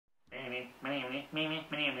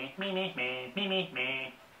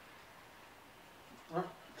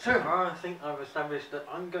So far, I think I've established that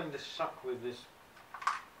I'm going to suck with this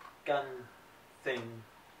gun thing.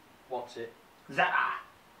 What's it? Zah!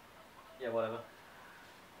 Yeah, whatever.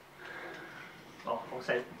 Oh,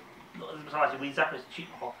 also, besides, we zap is cheap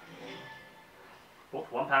hot. Bought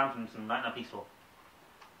for £1 from some 99p store.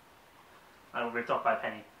 I got ripped off by a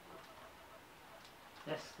penny.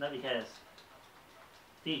 Yes, nobody cares.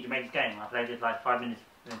 Indeed, you made this game. I played it like 5 minutes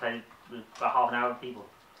and then played it with about half an hour of people.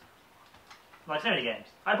 Like so many games.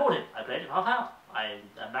 I bought it. I played it for half an hour. I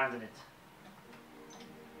abandoned it.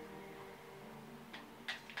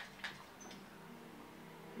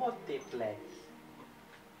 Multiplayer.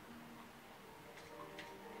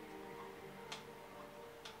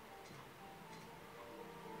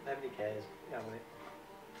 Nobody cares. Yeah, with it.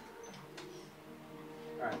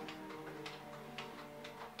 Alright.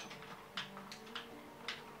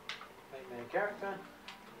 Make me a character.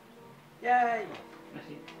 Yay!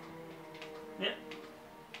 Yep.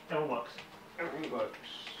 It all works. Everything works.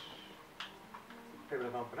 People are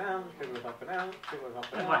bumping down, people are bumping down, people are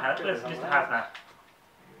bumping down. Where's Mr. Hazmat?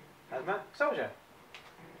 Hazmat? Soldier.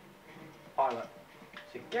 Pilot.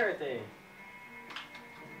 Security.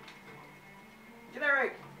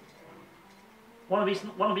 Generic.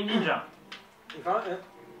 Wannabe ninja.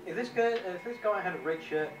 If this guy had a red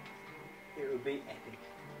shirt, it would be epic.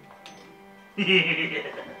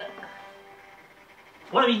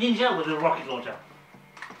 Wannabe ninja with a rocket launcher.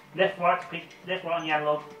 Left, right on the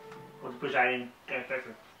analog, or to push A in, go straight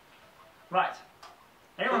through. Right.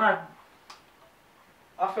 Anyone have...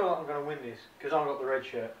 I feel like I'm going to win this, because I've got the red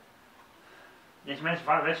shirt. Did you manage to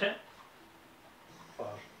find a red shirt?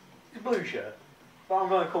 Well, it's a blue shirt, but I'm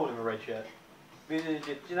going to call him a red shirt. Because he's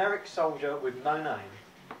a generic soldier with no name.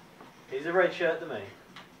 He's a red shirt to me.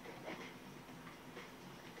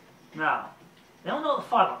 No. They don't know what the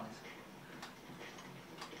fire button is.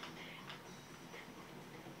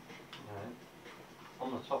 No.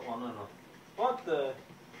 On the top one, isn't it? What the...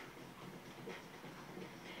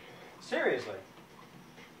 Seriously?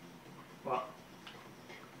 What?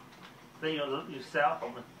 Then you set up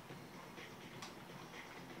on the...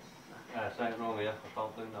 Something's wrong here. I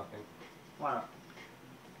can't do nothing. Why not?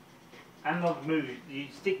 Analog moves, the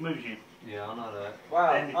stick moves you. Yeah, I know that.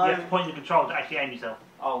 Wow. And you have to point the control to actually aim yourself.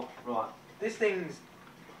 Oh, right. This thing's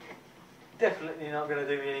definitely not going to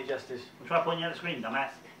do me any justice. Well, try pointing at the screen,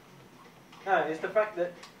 dumbass. No, it's the fact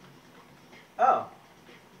that... Oh.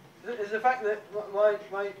 It's the fact that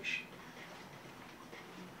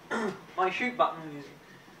my shoot button is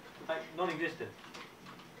like non-existent.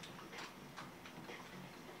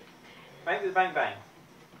 Make the bang bang.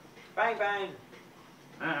 Bang bang!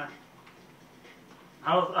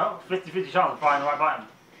 How 50-50 chance of finding the right button?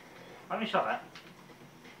 Why haven't you shot that?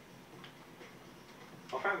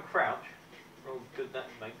 I found crouch. Oh, good that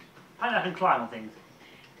makes. Apparently I can climb on things.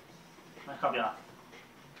 That can't be asked.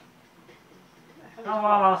 Oh well,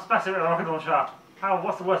 I'll smash it with a rocket launcher.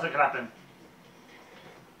 What's the worst that could happen?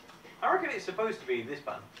 I reckon it's supposed to be this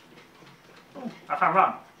button. Ooh, I found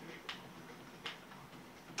run.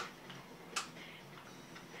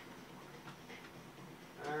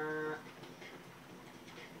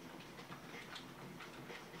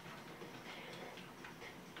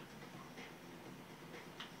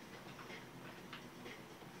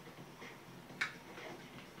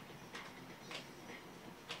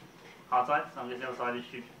 Hard side, so I'm going to the other side and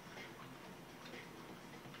shoot.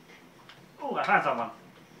 Oh, I found someone.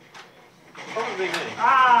 Probably me.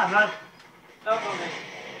 Ah, no. No, not me.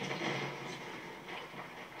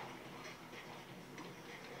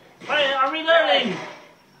 Wait, I'm reloading!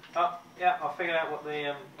 Oh, yeah, I figured out what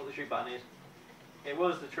the shoot button is. It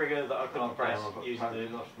was the trigger that I couldn't press using the...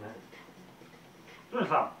 lost in it. Doing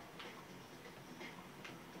some.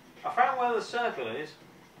 I found where the circle is.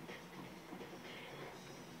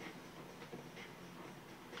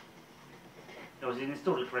 It was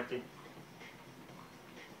installed it correctly.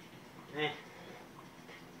 Eh.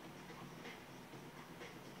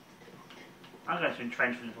 I'm going to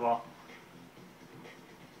entrenchment as well.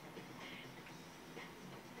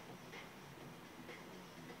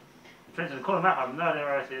 Entrenchment, call the map, I have no idea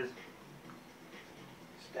where it is.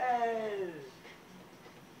 Stairs!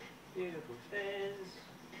 Beautiful stairs.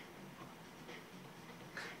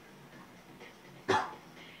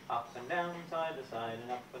 Up and down, side to side,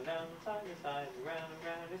 and up and down, side to side, and round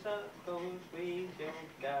in circles we shall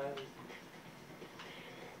go.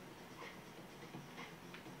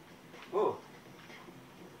 Ooh.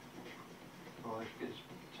 Oh, it takes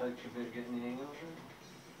a bit getting the hang of it.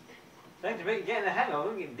 Takes a bit getting the hang of it,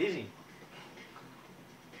 I'm getting dizzy.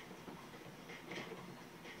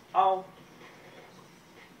 Oh.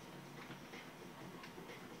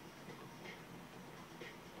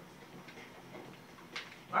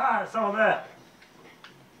 There's someone there.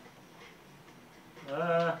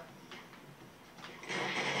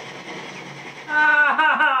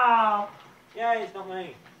 Ah! Yeah, it's not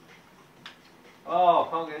me. Oh,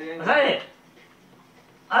 can't get the Is that it?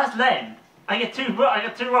 That's lame. I get two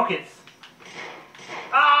rockets.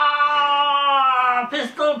 Ah!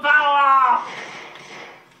 Pistol power!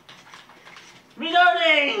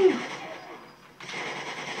 Reloading!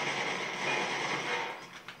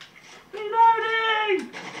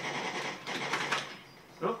 Reloading!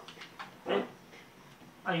 Oh. Eh.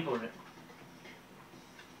 How you pulling it?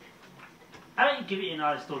 How about you give it in and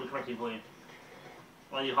I'll install it correctly for you?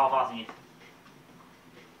 While you're half-assing it.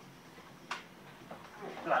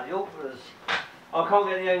 bloody awful. I can't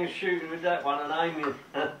get the hang of shooting with that one and aiming.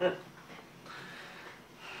 I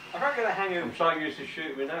can't get the hang I'm of. so used to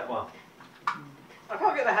shooting with that one. I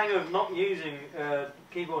can't get the hang of not using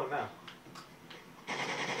keyboard and mouse.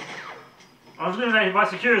 I was eliminated by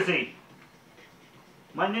security.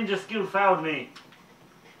 My ninja skill failed me.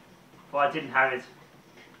 But I didn't have it.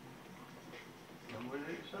 And what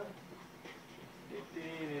did it say?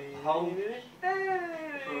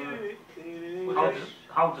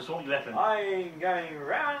 Hold to swap your weapon. I'm going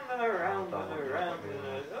round and around and around and around.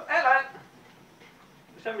 Oh, hello!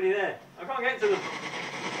 There's somebody there. I can't get to them.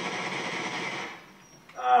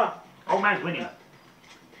 Ah! Old man's winning.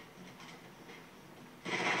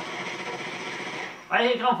 I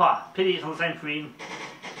hear gunfire. Pity it's on the same screen.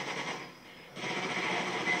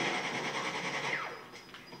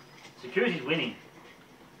 Security's winning.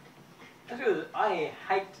 That's because I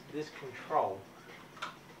hate this control.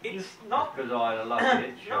 It's not Because I had a lucky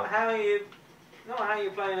hit not shot. how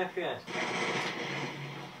you play an FPS.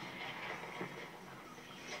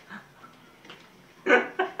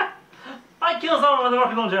 I killed someone with a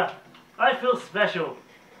rocket launcher. I feel special.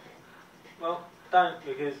 Well, don't,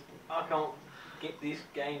 because I can't get this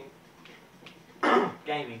game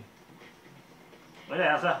gaming. Wait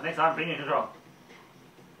there, sir. Next time, bring your control.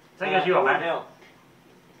 Take as It you are, won't man. help.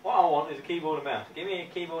 What I want is a keyboard and mouse. Give me a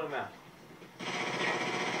keyboard and mouse.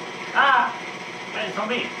 Ah! Wait, it's on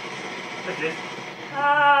me. Look at this.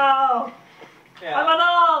 Ow! Yeah. I'm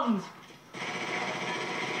unarmed!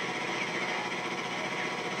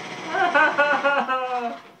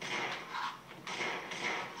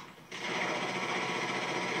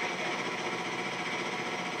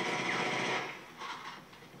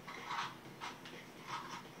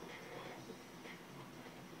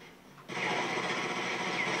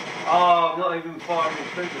 Oh, I'm not even firing the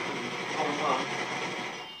trigger on one.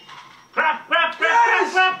 Crap, crap, crap,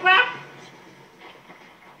 Yes! crap, crap, crap!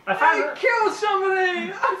 I I killed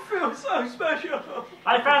somebody! I feel so special!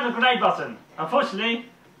 found the grenade button. Unfortunately,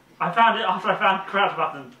 I found it after I found crouch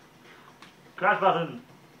button. Crouch button.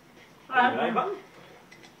 There's a grenade button?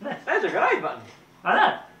 Yes. There's a grenade button! I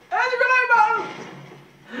know. There's a grenade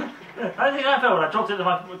button! I don't think I felt when I dropped it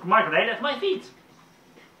to my grenade at my feet.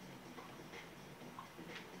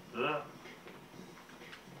 Ugh.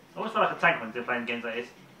 I always feel like a tank when they're playing games like this.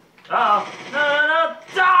 Oh, no,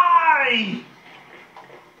 die!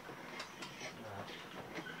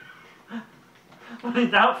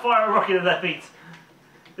 Don't fire a rocket at their feet.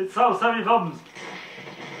 It solves so many problems.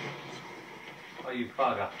 Oh, you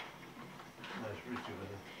bugger. That's risky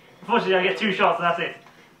with it. Unfortunately, I get 2 shots and that's it.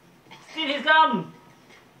 Steal his gun!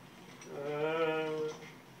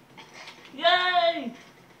 Yay!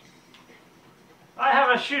 I have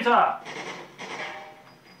a shooter!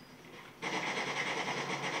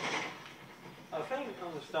 I think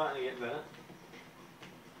I'm starting to get better.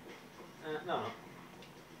 No, no.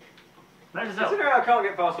 Note yourself. Considering I can't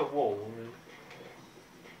get past a wall, I mean,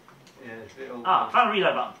 Yeah, it's a bit awkward. Ah, found a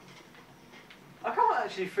reload button. I can't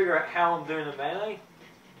actually figure out how I'm doing the melee.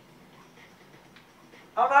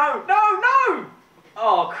 Oh no! No! No!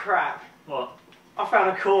 Oh crap! What? I found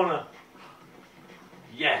a corner.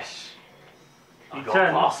 Yes! I You got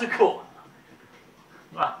turned- past the corner.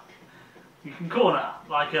 Ah, you can corner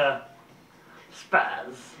like a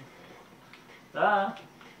spaz. Ah,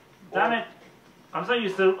 damn it! I'm so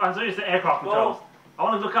used to aircraft controls. Well- I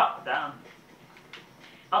want to look up, down.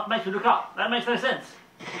 Up makes me look up. That makes no sense.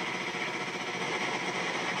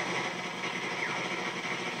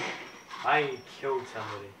 I killed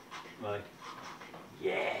somebody. Mate.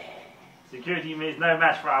 Yeah! Security means no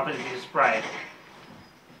match for our ability to spray.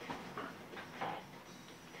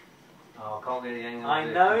 Oh, I can't get the hang of I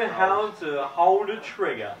the know controls. how to hold a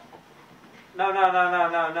trigger. No, no, no, no,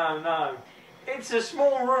 no, no, no. It's a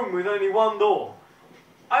small room with only one door.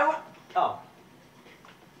 I want. Oh.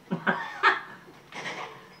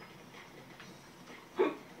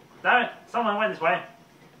 Damn it! Someone went this way.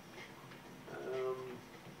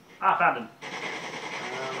 Ah, I found him.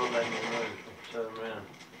 not letting me move. Turn around.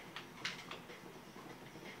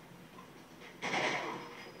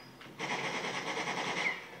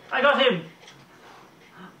 I got him!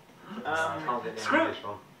 I can't get screw- this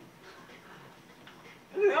one.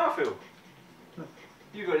 Look at the feel.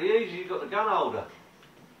 You got it easy, you got the gun holder.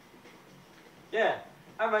 Yeah,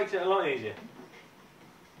 that makes it a lot easier.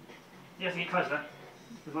 You have to get closer.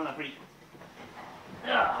 There's not enough reach.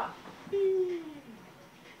 Ah.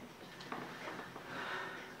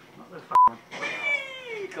 Not the f***ing one.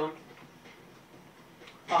 Clunk.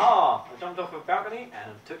 Aha! I jumped off a balcony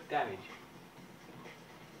and took damage.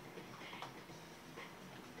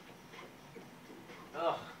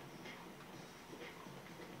 Ugh.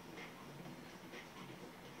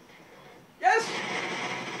 Yes!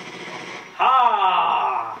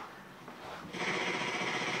 Ha!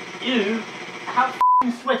 You, how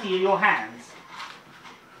f***ing sweaty are your hands?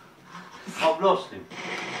 I've lost him.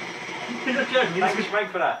 There's a curtain, Thank you, Frank,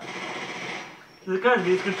 for that. there's a curtain,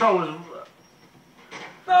 these controllers.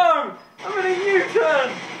 No! I'm in a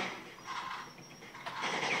U-turn!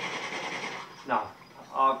 No,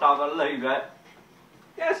 I don't believe that.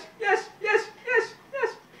 Yes, yes, yes, yes,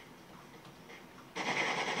 yes!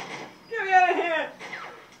 Get me out of here!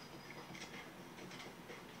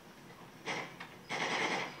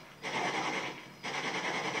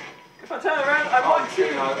 If I turn around, I Oh, might see you!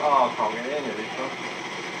 I can't get any of this one.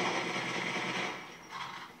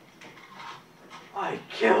 I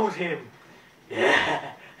killed him!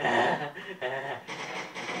 Yeah!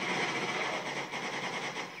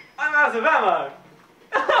 I'm out of ammo!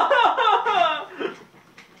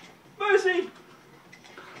 Mercy!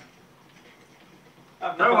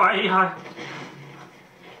 I've Don't not- worry,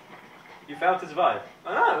 You failed to survive.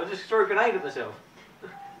 I know, I just threw a grenade at myself.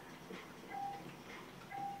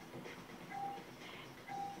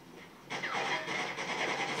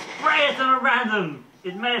 spray it on a random.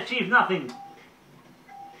 It may achieve nothing.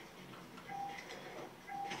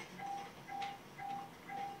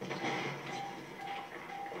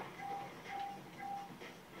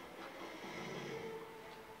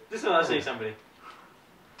 Just when I see somebody.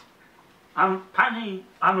 Apparently,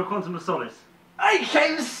 I'm a quantum of solace. I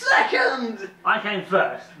came second! I came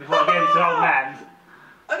first before I gave it to old man.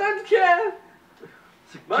 I don't care!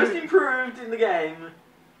 Most improved in the game.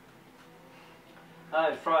 I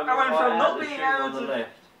went from not being able on the to- left.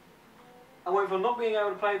 I went from not being able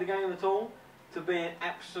to play the game at all to being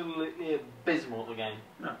absolutely abysmal at the game.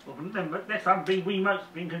 No, well, then next time be Wiimotes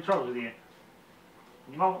being controlled with you.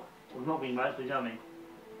 Well, not Wiimotes, but you know what I mean.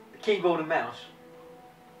 The keyboard and mouse.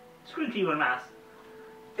 Screw keyboard and mouse.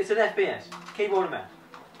 It's an FPS. Keyboard and mouse.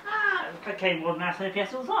 Ah, I play keyboard and mouse and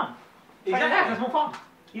FPS all the time. Exactly. That's more fun.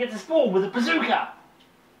 You get to spawn with a bazooka.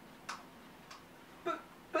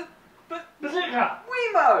 But Bazooka.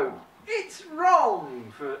 Wiimo! It's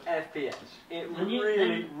wrong for FPS. It And you,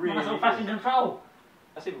 really, and really that's old-fashioned is. control.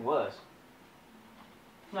 That's even worse.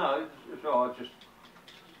 No, it's all right, I just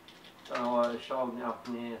don't know why they're showing it up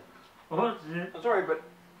in the air. What? I'm sorry, but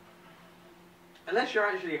unless you're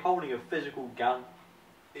actually holding a physical gun,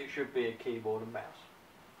 it should be a keyboard and mouse.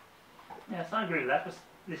 Yes, I agree with that, but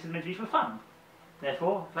this is meant to be for fun.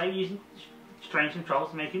 Therefore, play using strange controls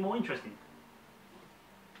to make it more interesting.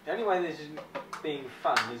 The only way this is being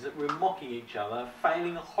fun is that we're mocking each other,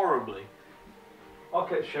 failing horribly. I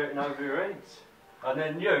kept shooting over your heads. And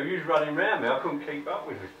then you was running around me, I couldn't keep up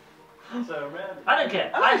with you. So around it. I don't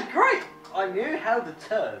care. And that's great! I knew how to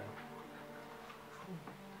turn.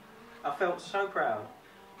 I felt so proud.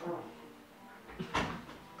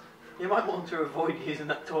 You might want to avoid using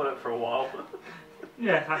that toilet for a while.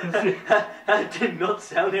 Yes, I can see. That did not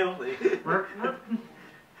sound healthy.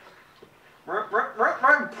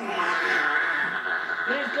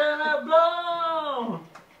 It's gonna blow!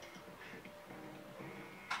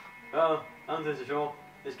 Oh, Hunter's ashore.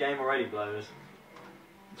 This game already blows.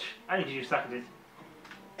 I think you suck at it.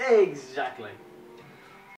 Exactly.